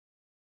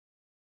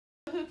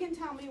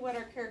tell me what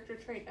our character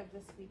trait of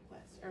this week was?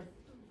 Or,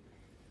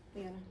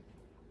 Leanna?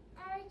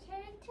 Our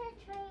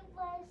character trait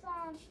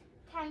was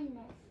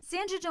kindness.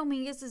 Sandra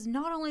Dominguez is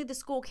not only the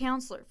school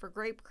counselor for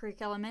Grape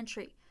Creek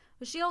Elementary,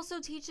 but she also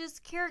teaches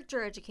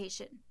character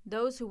education.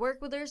 Those who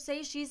work with her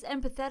say she's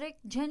empathetic,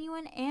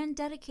 genuine, and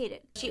dedicated.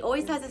 She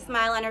always has a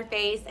smile on her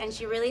face, and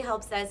she really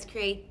helps us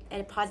create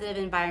a positive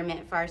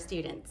environment for our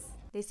students.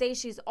 They say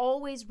she's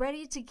always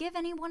ready to give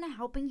anyone a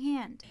helping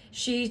hand.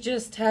 She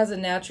just has a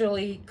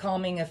naturally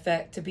calming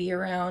effect to be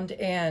around,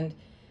 and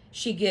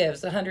she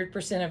gives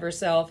 100% of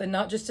herself, and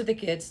not just to the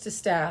kids, to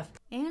staff.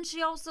 And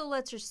she also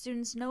lets her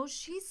students know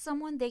she's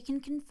someone they can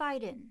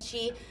confide in.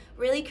 She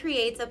really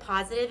creates a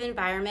positive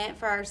environment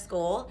for our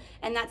school,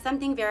 and that's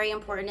something very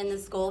important in the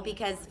school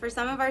because for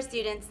some of our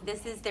students,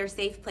 this is their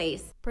safe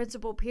place.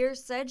 Principal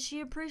Pierce said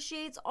she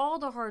appreciates all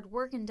the hard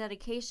work and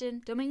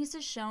dedication Dominguez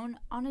has shown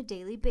on a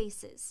daily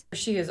basis.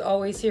 She is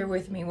always here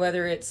with me,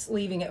 whether it's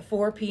leaving at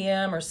 4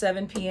 p.m. or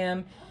 7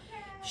 p.m.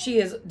 She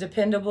is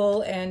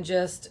dependable and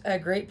just a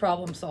great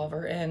problem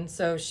solver, and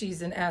so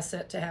she's an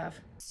asset to have.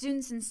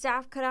 Students and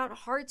staff cut out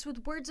hearts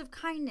with words of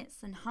kindness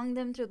and hung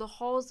them through the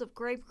halls of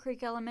Grape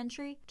Creek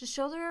Elementary to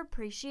show their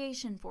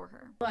appreciation for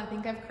her. Well, I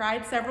think I've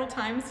cried several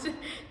times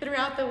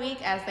throughout the week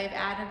as they've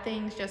added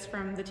things just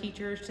from the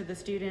teachers to the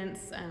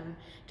students.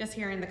 Just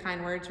hearing the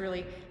kind words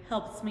really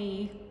helps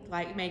me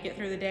make it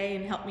through the day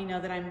and help me know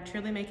that I'm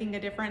truly making a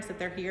difference, that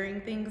they're hearing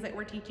things that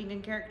we're teaching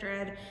in character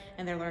ed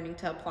and they're learning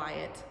to apply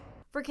it.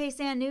 For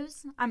KSAN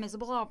News, I'm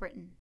Isabel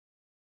Albritton.